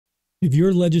If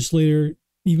your legislator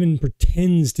even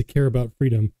pretends to care about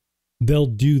freedom, they'll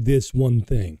do this one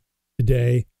thing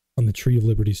today on the Tree of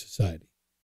Liberty Society.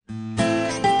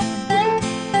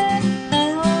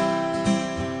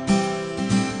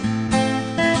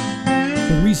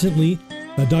 So recently,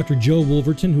 Dr. Joe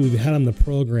Wolverton, who we've had on the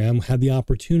program, had the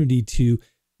opportunity to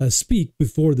speak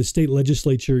before the state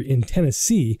legislature in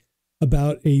Tennessee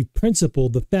about a principle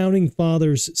the founding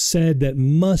fathers said that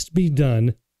must be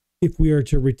done if we are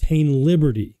to retain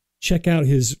liberty. Check out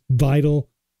his vital,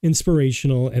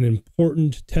 inspirational, and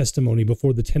important testimony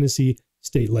before the Tennessee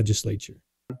state legislature.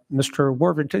 Mr.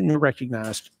 Wolverton, you're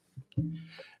recognized.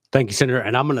 Thank you, Senator.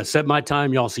 And I'm going to set my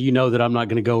time, y'all, so you know that I'm not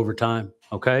going to go over time,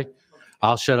 okay?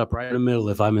 I'll shut up right in the middle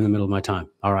if I'm in the middle of my time.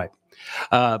 All right.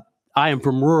 I am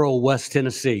from rural West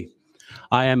Tennessee.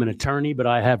 I am an attorney, but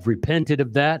I have repented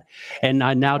of that, and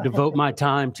I now devote my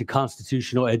time to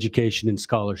constitutional education and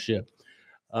scholarship.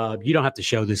 You don't have to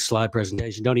show this slide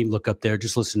presentation. Don't even look up there.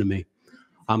 Just listen to me.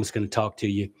 I'm just going to talk to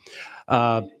you.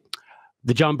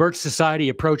 The John Birch Society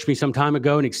approached me some time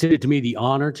ago and extended to me the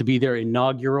honor to be their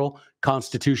inaugural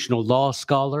constitutional law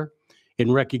scholar in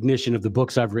recognition of the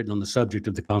books I've written on the subject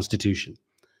of the Constitution.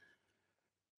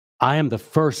 I am the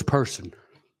first person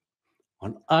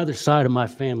on either side of my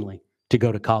family to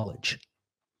go to college.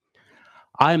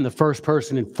 I am the first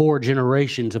person in 4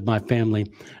 generations of my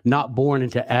family not born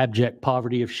into abject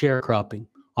poverty of sharecropping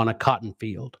on a cotton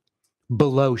field,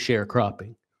 below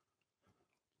sharecropping.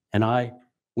 And I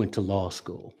went to law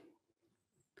school.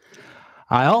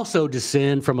 I also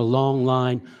descend from a long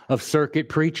line of circuit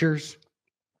preachers,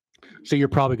 so you're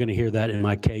probably going to hear that in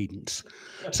my cadence.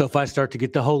 So if I start to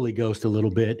get the Holy Ghost a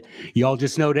little bit, y'all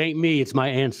just know it ain't me, it's my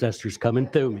ancestors coming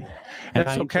through me. And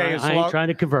That's okay. I ain't trying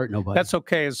to convert nobody. That's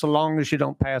okay, as long as you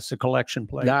don't pass the collection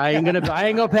plate. I ain't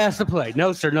gonna pass the plate.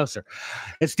 No, sir, no, sir.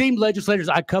 Esteemed legislators,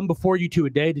 I come before you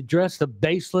today to address the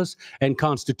baseless and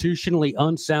constitutionally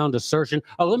unsound assertion.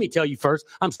 Oh, let me tell you first.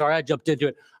 I'm sorry, I jumped into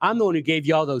it. I'm the one who gave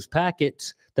you all those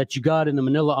packets that you got in the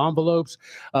manila envelopes.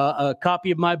 A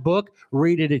copy of my book.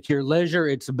 Read it at your leisure.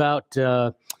 It's about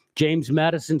James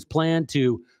Madison's plan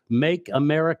to make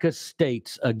America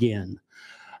states again.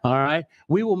 All right.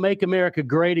 We will make America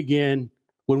great again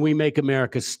when we make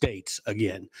America states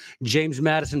again. James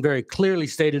Madison very clearly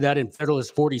stated that in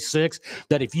Federalist 46,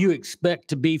 that if you expect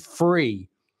to be free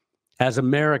as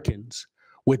Americans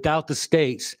without the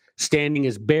states standing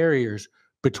as barriers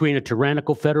between a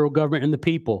tyrannical federal government and the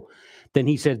people, then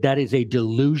he said that is a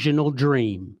delusional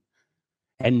dream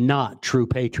and not true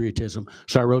patriotism.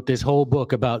 So I wrote this whole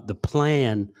book about the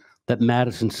plan that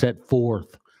Madison set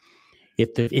forth.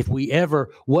 If we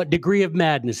ever, what degree of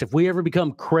madness, if we ever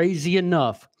become crazy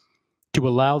enough to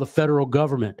allow the federal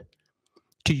government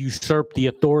to usurp the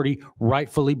authority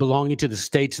rightfully belonging to the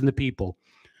states and the people,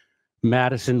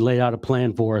 Madison laid out a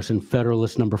plan for us in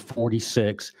Federalist number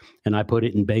 46, and I put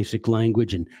it in basic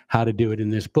language and how to do it in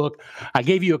this book. I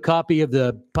gave you a copy of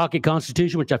the Pocket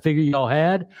Constitution, which I figured you all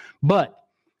had, but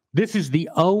this is the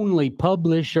only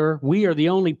publisher, we are the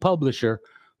only publisher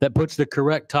that puts the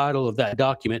correct title of that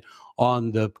document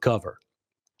on the cover.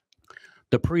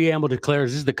 The preamble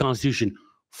declares this is the Constitution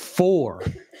for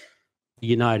the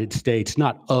United States,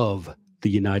 not of the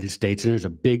United States. And there's a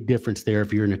big difference there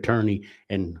if you're an attorney,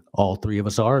 and all 3 of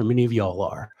us are, and many of y'all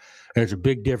are. There's a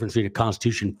big difference between a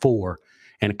Constitution for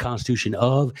and a Constitution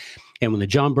of. And when the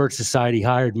John Birch Society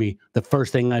hired me, the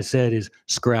first thing I said is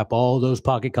scrap all those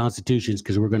pocket constitutions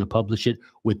because we're going to publish it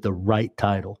with the right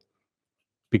title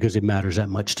because it matters that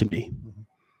much to me.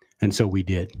 And so we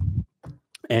did.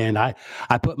 And I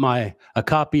put a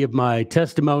copy of my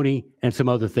testimony and some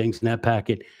other things in that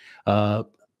packet.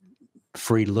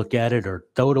 Free to look at it or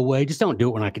throw it away. Just don't do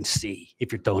it when I can see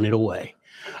if you're throwing it away.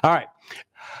 All right.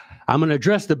 I'm going to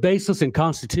address the baseless and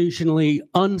constitutionally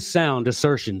unsound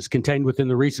assertions contained within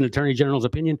the recent Attorney General's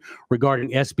opinion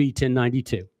regarding SB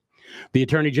 1092. The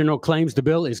Attorney General claims the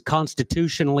bill is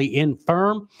constitutionally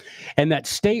infirm and that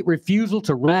state refusal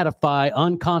to ratify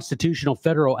unconstitutional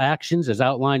federal actions as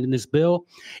outlined in this bill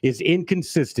is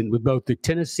inconsistent with both the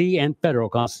Tennessee and federal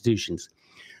constitutions.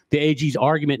 The AG's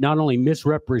argument not only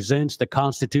misrepresents the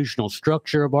constitutional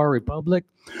structure of our republic,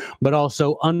 but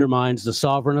also undermines the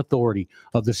sovereign authority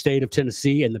of the state of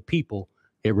Tennessee and the people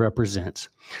it represents.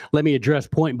 Let me address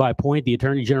point by point the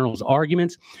Attorney General's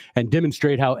arguments and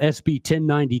demonstrate how SB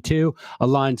 1092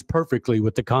 aligns perfectly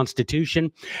with the Constitution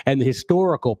and the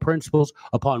historical principles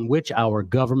upon which our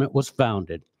government was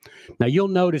founded. Now, you'll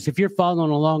notice if you're following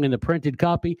along in the printed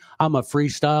copy, I'm a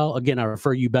freestyle. Again, I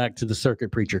refer you back to the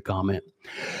circuit preacher comment.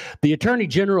 The Attorney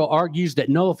General argues that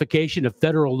nullification of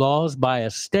federal laws by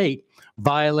a state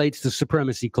violates the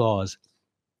Supremacy Clause.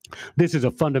 This is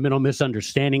a fundamental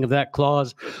misunderstanding of that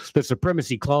clause. The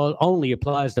supremacy clause only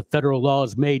applies to federal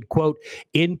laws made, quote,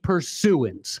 in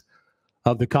pursuance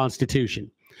of the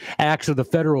Constitution. Acts of the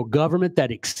federal government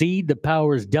that exceed the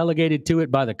powers delegated to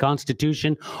it by the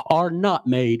Constitution are not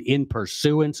made in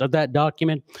pursuance of that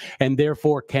document and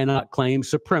therefore cannot claim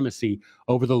supremacy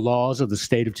over the laws of the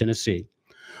state of Tennessee.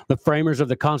 The framers of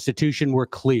the Constitution were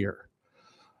clear.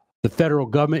 The federal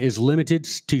government is limited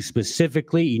to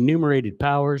specifically enumerated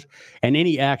powers, and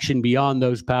any action beyond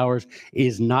those powers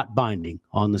is not binding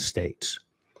on the states.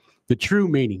 The true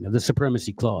meaning of the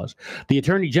Supremacy Clause. The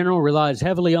Attorney General relies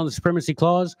heavily on the Supremacy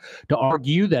Clause to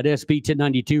argue that SB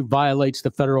 1092 violates the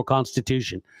federal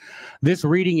Constitution. This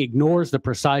reading ignores the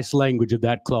precise language of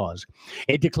that clause.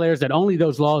 It declares that only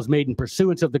those laws made in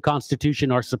pursuance of the Constitution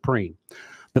are supreme.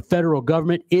 The federal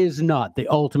government is not the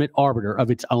ultimate arbiter of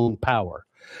its own power.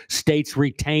 States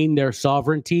retain their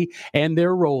sovereignty and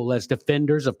their role as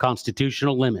defenders of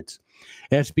constitutional limits.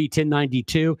 SB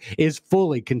 1092 is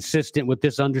fully consistent with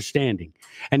this understanding,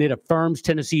 and it affirms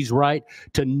Tennessee's right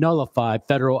to nullify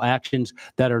federal actions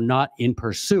that are not in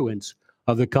pursuance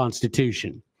of the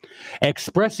Constitution.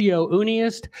 Expressio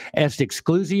unius est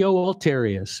exclusio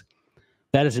ulterius.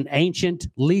 That is an ancient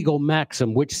legal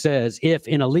maxim which says if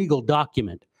in a legal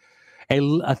document a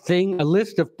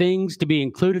list of things to be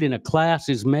included in a class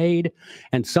is made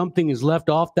and something is left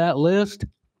off that list,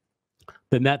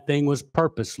 then that thing was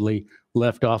purposely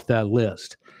left off that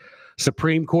list.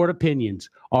 Supreme Court opinions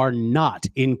are not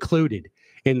included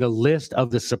in the list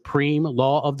of the supreme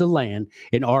law of the land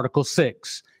in Article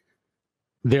 6.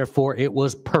 Therefore, it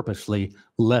was purposely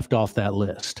left off that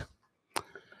list.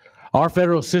 Our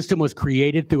federal system was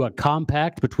created through a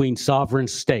compact between sovereign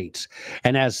states,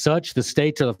 and as such, the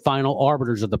states are the final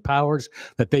arbiters of the powers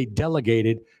that they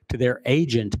delegated to their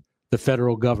agent, the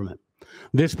federal government.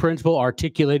 This principle,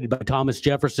 articulated by Thomas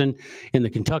Jefferson in the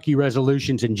Kentucky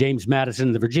Resolutions and James Madison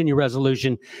in the Virginia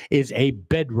Resolution, is a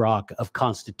bedrock of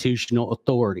constitutional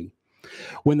authority.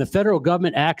 When the federal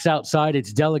government acts outside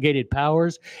its delegated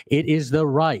powers, it is the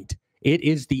right, it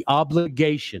is the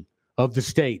obligation of the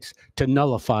states to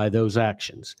nullify those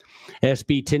actions.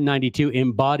 SB 1092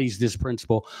 embodies this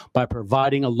principle by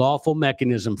providing a lawful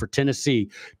mechanism for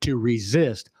Tennessee to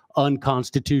resist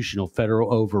unconstitutional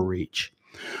federal overreach.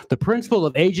 The principle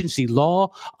of agency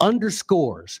law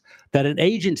underscores that an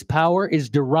agent's power is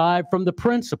derived from the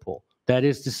principle, that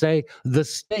is to say, the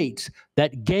states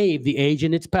that gave the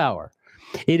agent its power.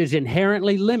 It is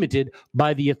inherently limited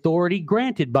by the authority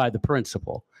granted by the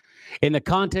principle. In the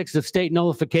context of state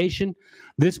nullification,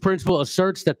 this principle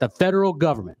asserts that the federal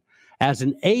government, as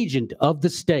an agent of the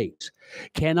states,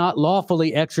 cannot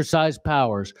lawfully exercise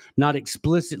powers not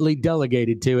explicitly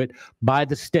delegated to it by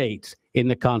the states in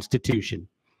the Constitution.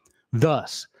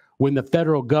 Thus, when the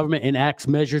federal government enacts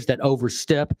measures that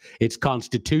overstep its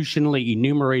constitutionally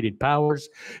enumerated powers,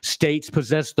 states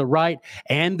possess the right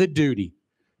and the duty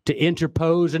to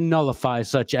interpose and nullify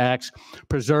such acts,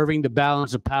 preserving the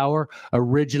balance of power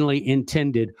originally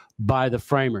intended by the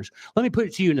framers. Let me put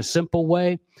it to you in a simple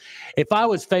way. If I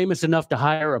was famous enough to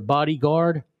hire a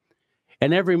bodyguard,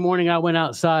 and every morning I went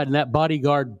outside and that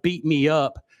bodyguard beat me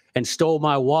up and stole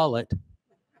my wallet,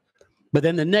 but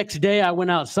then the next day I went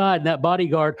outside and that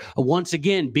bodyguard once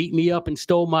again beat me up and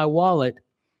stole my wallet,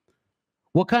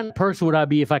 what kind of person would I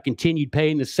be if I continued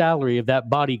paying the salary of that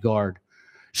bodyguard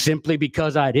simply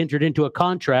because I'd entered into a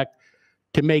contract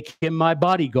to make him my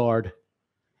bodyguard?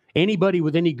 Anybody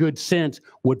with any good sense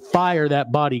would fire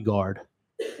that bodyguard.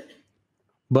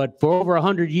 But for over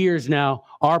 100 years now,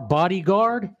 our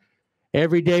bodyguard,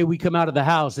 every day we come out of the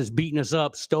house, has beaten us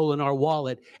up, stolen our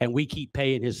wallet, and we keep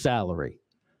paying his salary.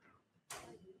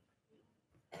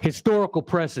 Historical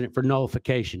precedent for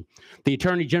nullification. The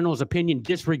Attorney General's opinion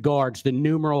disregards the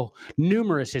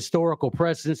numerous historical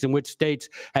precedents in which states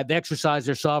have exercised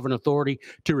their sovereign authority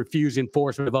to refuse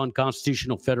enforcement of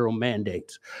unconstitutional federal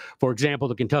mandates. For example,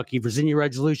 the Kentucky-Virginia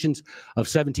Resolutions of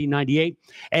 1798.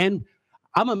 And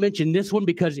I'm going to mention this one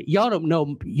because y'all don't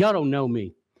know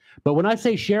me. But when I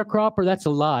say sharecropper, that's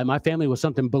a lie. My family was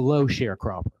something below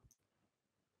sharecropper.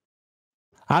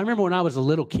 I remember when I was a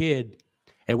little kid,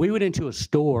 and we went into a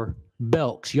store,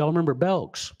 Belk's. Y'all remember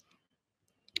Belk's?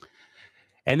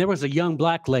 And there was a young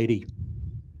black lady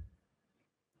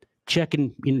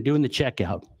doing the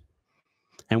checkout.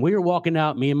 And we were walking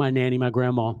out, me and my nanny, my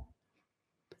grandma.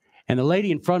 And the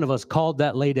lady in front of us called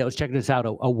that lady that was checking us out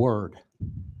a word.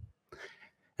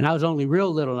 And I was only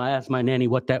real little, and I asked my nanny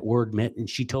what that word meant. And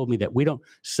she told me that we don't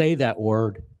say that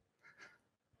word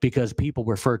because people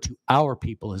refer to our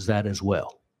people as that as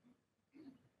well.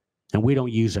 And we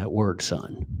don't use that word,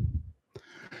 son.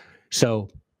 So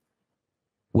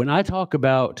When I talk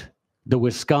about the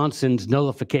Wisconsin's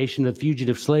nullification of the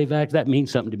Fugitive Slave Act, that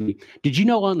means something to me. Did you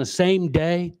know on the same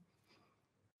day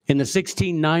in the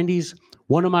 1690s,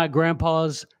 one of my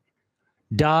grandpas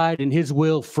died and his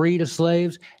will freed us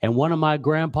slaves, and one of my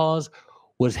grandpas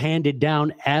was handed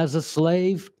down as a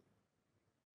slave?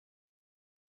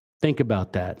 Think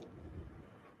about that.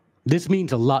 This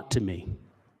means a lot to me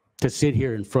to sit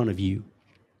here in front of you.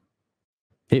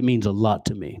 It means a lot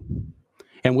to me.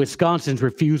 And Wisconsin's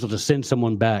refusal to send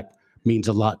someone back means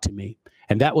a lot to me.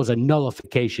 And that was a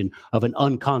nullification of an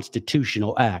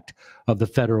unconstitutional act of the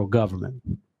federal government.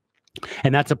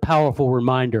 And that's a powerful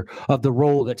reminder of the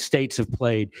role that states have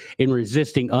played in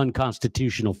resisting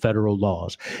unconstitutional federal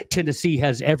laws. Tennessee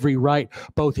has every right,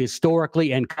 both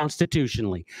historically and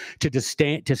constitutionally, to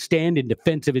stand in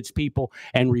defense of its people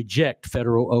and reject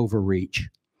federal overreach.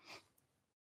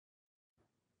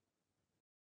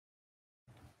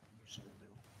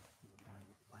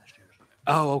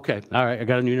 Oh, okay. All right. I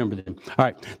got a new number then. All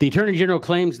right. The Attorney General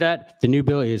claims that the new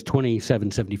bill is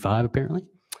 2775, apparently.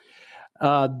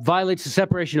 Violates the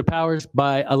separation of powers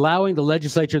by allowing the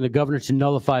legislature and the governor to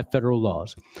nullify federal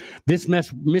laws. This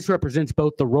misrepresents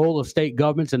both the role of state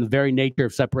governments and the very nature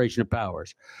of separation of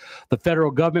powers. The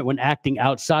federal government, when acting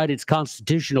outside its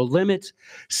constitutional limits,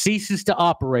 ceases to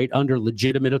operate under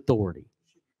legitimate authority.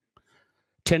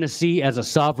 Tennessee, as a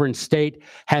sovereign state,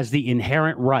 has the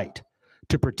inherent right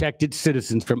to protect its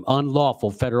citizens from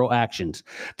unlawful federal actions.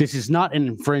 This is not an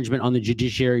infringement on the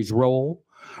judiciary's role.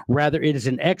 Rather, it is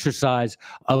an exercise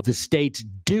of the state's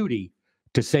duty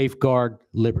to safeguard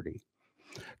liberty.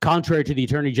 Contrary to the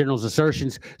Attorney General's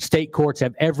assertions, state courts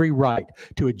have every right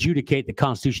to adjudicate the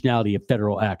constitutionality of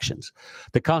federal actions.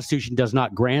 The Constitution does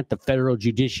not grant the federal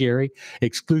judiciary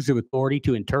exclusive authority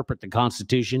to interpret the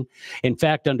Constitution. In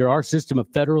fact, under our system of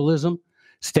federalism,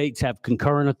 states have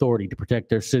concurrent authority to protect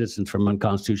their citizens from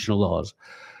unconstitutional laws.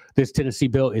 This Tennessee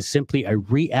bill is simply a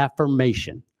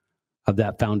reaffirmation of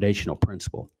that foundational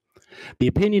principle. The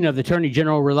opinion of the Attorney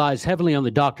General relies heavily on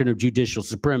the doctrine of judicial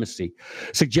supremacy,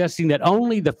 suggesting that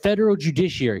only the federal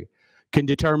judiciary can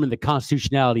determine the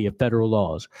constitutionality of federal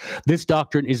laws. This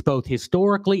doctrine is both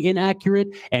historically inaccurate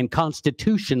and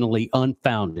constitutionally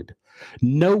unfounded.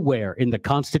 Nowhere in the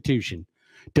Constitution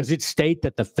does it state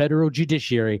that the federal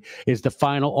judiciary is the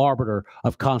final arbiter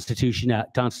of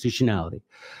constitutionality.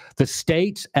 The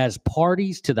states, as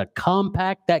parties to the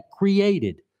compact that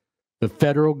created the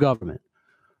federal government,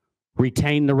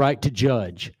 retain the right to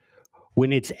judge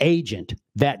when its agent,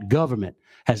 that government,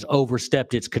 has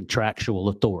overstepped its contractual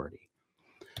authority.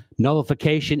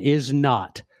 Nullification is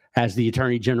not, as the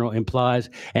Attorney General implies,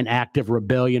 an act of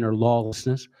rebellion or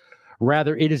lawlessness.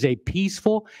 Rather, it is a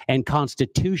peaceful and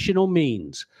constitutional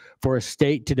means for a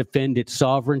state to defend its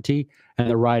sovereignty and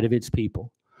the right of its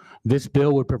people. This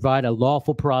bill would provide a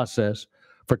lawful process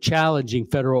for challenging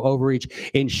federal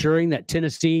overreach, ensuring that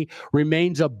Tennessee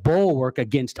remains a bulwark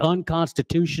against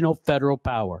unconstitutional federal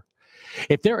power.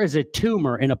 If there is a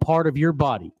tumor in a part of your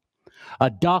body, a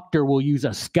doctor will use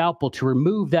a scalpel to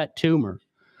remove that tumor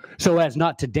so as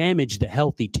not to damage the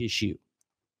healthy tissue.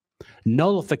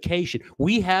 Nullification.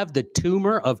 We have the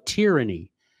tumor of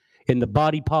tyranny in the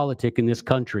body politic in this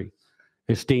country,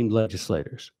 esteemed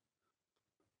legislators.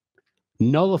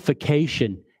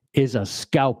 Nullification is a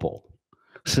scalpel.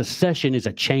 Secession is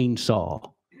a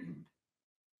chainsaw.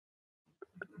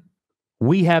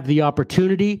 We have the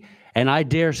opportunity, and I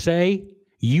dare say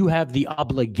you have the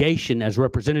obligation as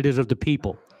representatives of the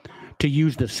people to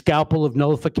use the scalpel of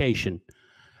nullification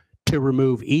to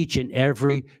remove each and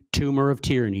every tumor of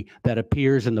tyranny that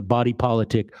appears in the body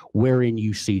politic wherein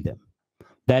you see them.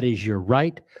 That is your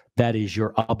right. That is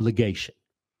your obligation.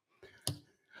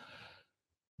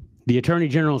 The Attorney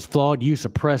General's flawed use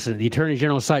of precedent. The Attorney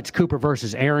General cites Cooper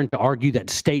versus Aaron to argue that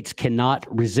states cannot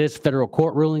resist federal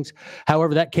court rulings.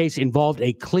 However, that case involved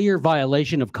a clear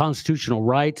violation of constitutional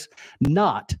rights,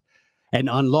 not an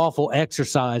unlawful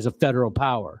exercise of federal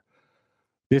power.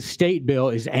 This state bill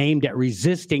is aimed at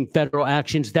resisting federal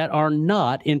actions that are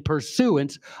not in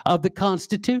pursuance of the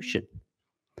Constitution.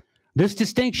 This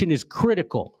distinction is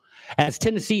critical, as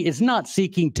Tennessee is not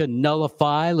seeking to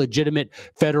nullify legitimate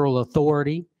federal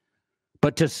authority,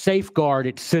 but to safeguard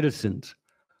its citizens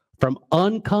from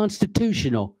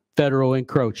unconstitutional federal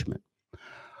encroachment.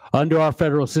 Under our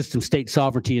federal system, state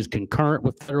sovereignty is concurrent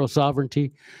with federal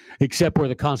sovereignty, except where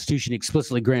the Constitution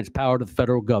explicitly grants power to the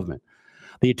federal government.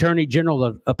 The Attorney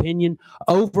General's opinion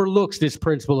overlooks this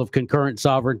principle of concurrent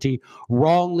sovereignty,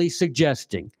 wrongly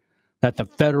suggesting that the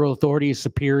federal authority is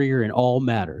superior in all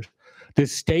matters.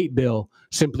 This state bill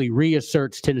simply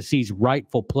reasserts Tennessee's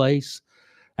rightful place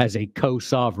as a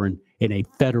co-sovereign in a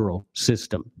federal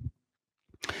system.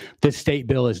 This state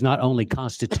bill is not only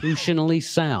constitutionally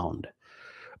sound,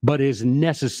 but is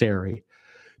necessary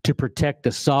to protect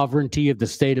the sovereignty of the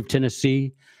state of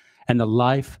Tennessee and the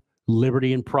life,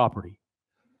 liberty, and property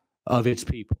of its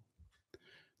people.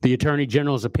 The Attorney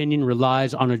General's opinion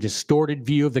relies on a distorted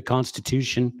view of the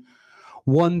Constitution,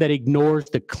 one that ignores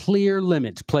the clear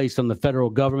limits placed on the federal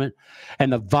government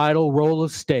and the vital role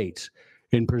of states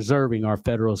in preserving our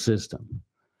federal system.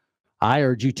 I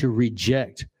urge you to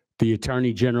reject the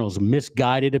Attorney General's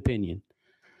misguided opinion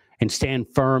and stand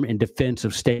firm in defense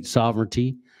of state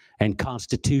sovereignty and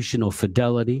constitutional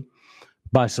fidelity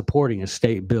by supporting a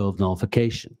state bill of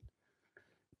nullification.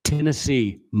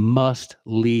 Tennessee must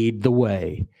lead the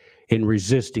way in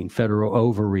resisting federal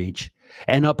overreach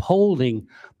and upholding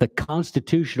the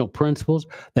constitutional principles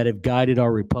that have guided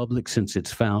our republic since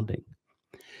its founding.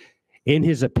 In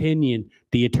his opinion,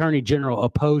 the Attorney General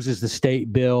opposes the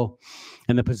state bill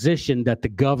and the position that the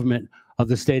government of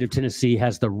the state of Tennessee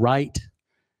has the right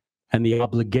and the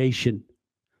obligation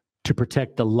to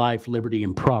protect the life, liberty,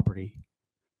 and property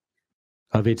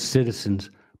of its citizens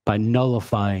by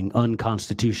nullifying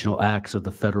unconstitutional acts of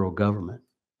the federal government.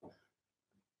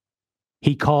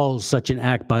 He calls such an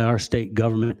act by our state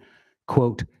government,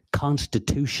 quote,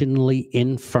 constitutionally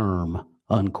infirm,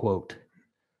 unquote.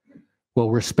 Well,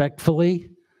 respectfully,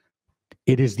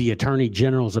 it is the Attorney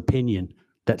General's opinion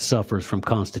that suffers from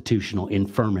constitutional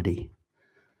infirmity.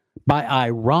 By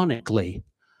ironically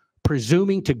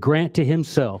presuming to grant to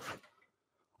himself,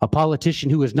 a politician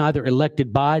who is neither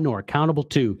elected by nor accountable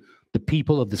to the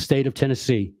people of the state of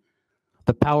Tennessee,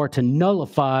 the power to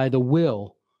nullify the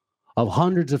will of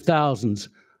hundreds of thousands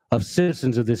of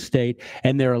citizens of this state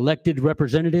and their elected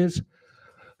representatives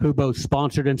who both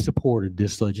sponsored and supported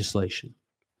this legislation.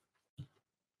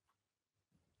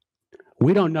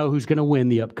 We don't know who's going to win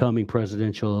the upcoming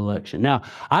presidential election. Now,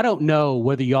 I don't know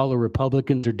whether y'all are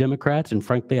Republicans or Democrats, and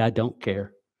frankly, I don't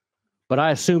care. But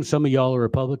I assume some of y'all are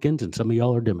Republicans and some of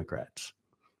y'all are Democrats.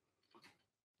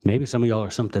 Maybe some of y'all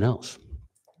are something else.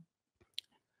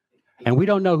 And we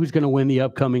don't know who's going to win the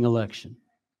upcoming election.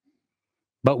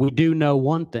 But we do know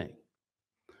one thing.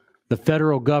 The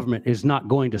federal government is not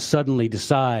going to suddenly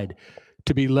decide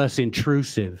to be less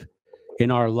intrusive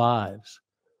in our lives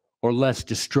or less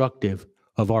destructive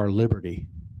of our liberty.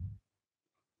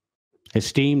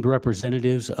 Esteemed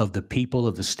representatives of the people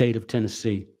of the state of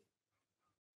Tennessee,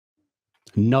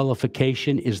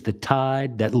 nullification is the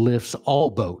tide that lifts all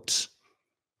boats.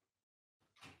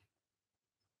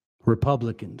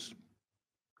 Republicans,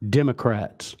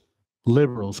 Democrats,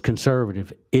 liberals,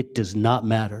 conservative, it does not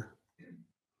matter.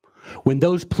 When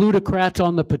those plutocrats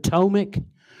on the Potomac,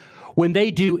 when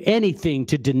they do anything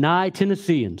to deny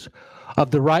Tennesseans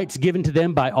of the rights given to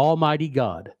them by Almighty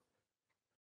God,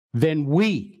 then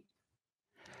we,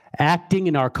 acting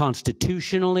in our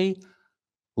constitutionally,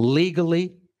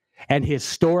 legally, and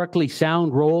historically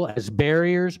sound role as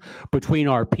barriers between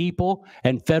our people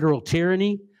and federal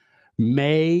tyranny,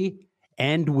 may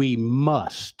and we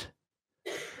must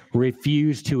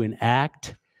refuse to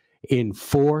enact,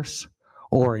 enforce,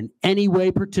 or in any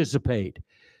way participate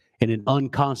in an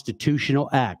unconstitutional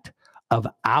act of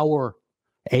our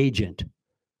agent,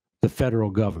 the federal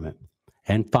government.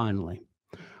 And finally,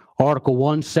 Article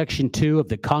 1, Section 2 of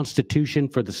the Constitution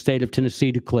for the state of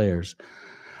Tennessee declares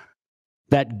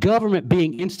that government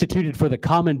being instituted for the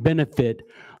common benefit,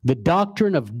 the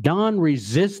doctrine of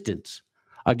non-resistance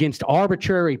against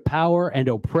arbitrary power and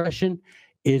oppression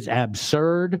is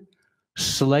absurd,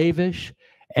 slavish,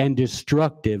 and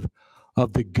destructive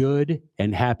of the good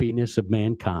and happiness of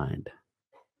mankind.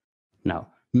 Now,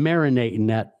 marinate in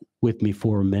that with me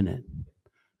for a minute.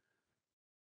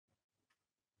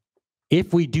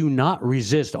 If we do not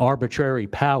resist arbitrary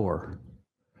power,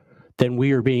 then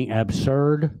we are being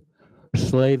absurd,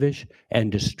 slavish,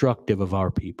 and destructive of our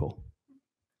people.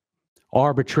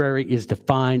 Arbitrary is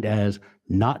defined as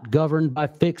not governed by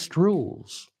fixed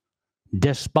rules,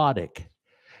 despotic,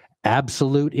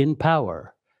 absolute in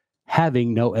power,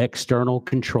 having no external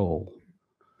control.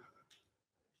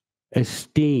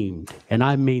 Esteemed, and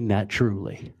I mean that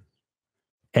truly,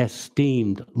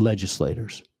 esteemed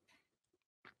legislators,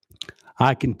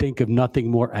 I can think of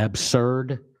nothing more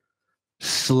absurd,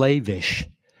 slavish,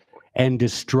 and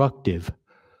destructive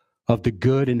of the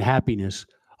good and happiness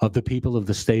of the people of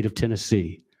the state of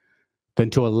Tennessee than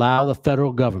to allow the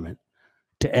federal government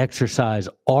to exercise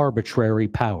arbitrary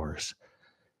powers,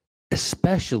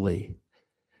 especially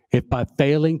if by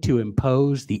failing to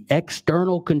impose the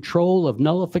external control of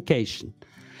nullification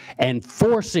and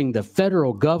forcing the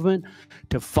federal government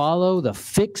to follow the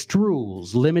fixed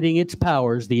rules limiting its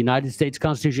powers, the United States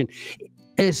Constitution,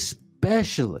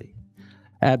 especially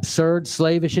absurd,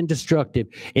 slavish, and destructive.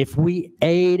 If we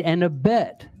aid and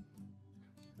abet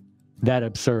that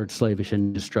absurd, slavish,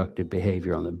 and destructive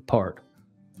behavior on the part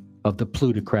of the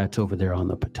plutocrats over there on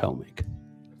the Potomac.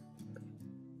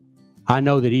 I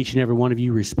know that each and every one of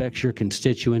you respects your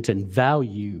constituents and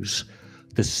values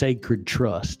the sacred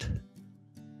trust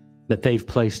that they've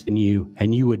placed in you,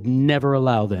 and you would never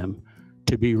allow them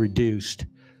to be reduced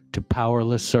to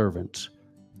powerless servants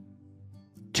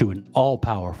to an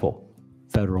all-powerful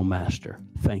federal master.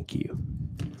 Thank you.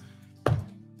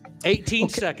 18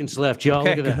 seconds left, y'all.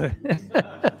 Okay,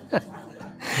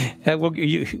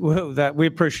 Look at that. we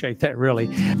appreciate that, really.